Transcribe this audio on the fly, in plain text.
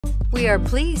We are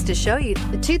pleased to show you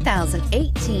the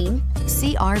 2018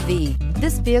 CR-V.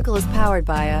 This vehicle is powered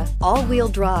by a all-wheel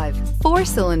drive,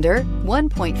 4-cylinder,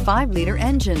 1.5-liter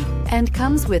engine and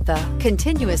comes with a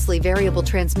continuously variable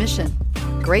transmission.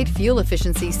 Great fuel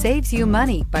efficiency saves you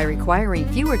money by requiring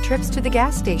fewer trips to the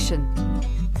gas station.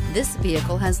 This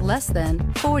vehicle has less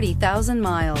than 40,000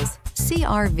 miles.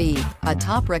 CR-V, a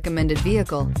top recommended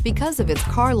vehicle because of its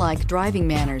car-like driving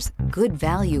manners, good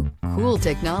value, cool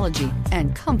technology,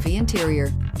 and comfy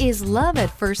interior. Is love at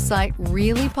first sight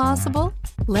really possible?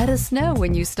 Let us know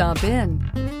when you stop in.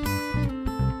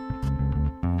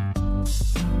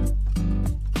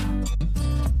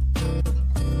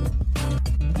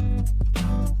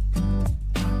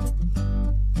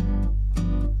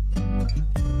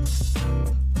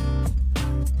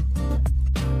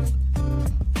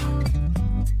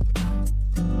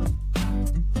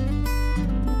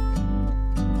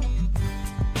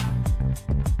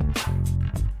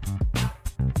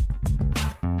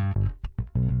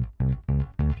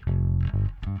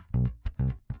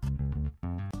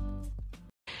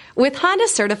 With Honda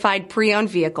certified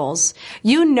pre-owned vehicles,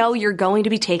 you know you're going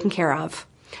to be taken care of.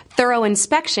 Thorough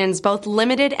inspections, both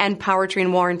limited and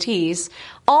powertrain warranties,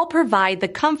 all provide the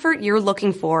comfort you're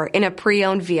looking for in a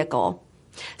pre-owned vehicle.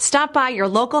 Stop by your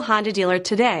local Honda dealer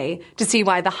today to see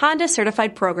why the Honda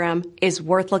certified program is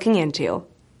worth looking into.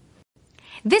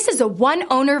 This is a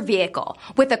one-owner vehicle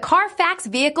with a Carfax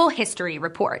Vehicle History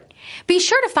Report. Be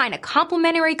sure to find a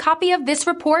complimentary copy of this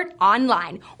report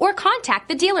online or contact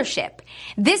the dealership.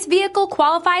 This vehicle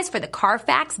qualifies for the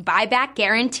Carfax Buyback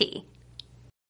Guarantee.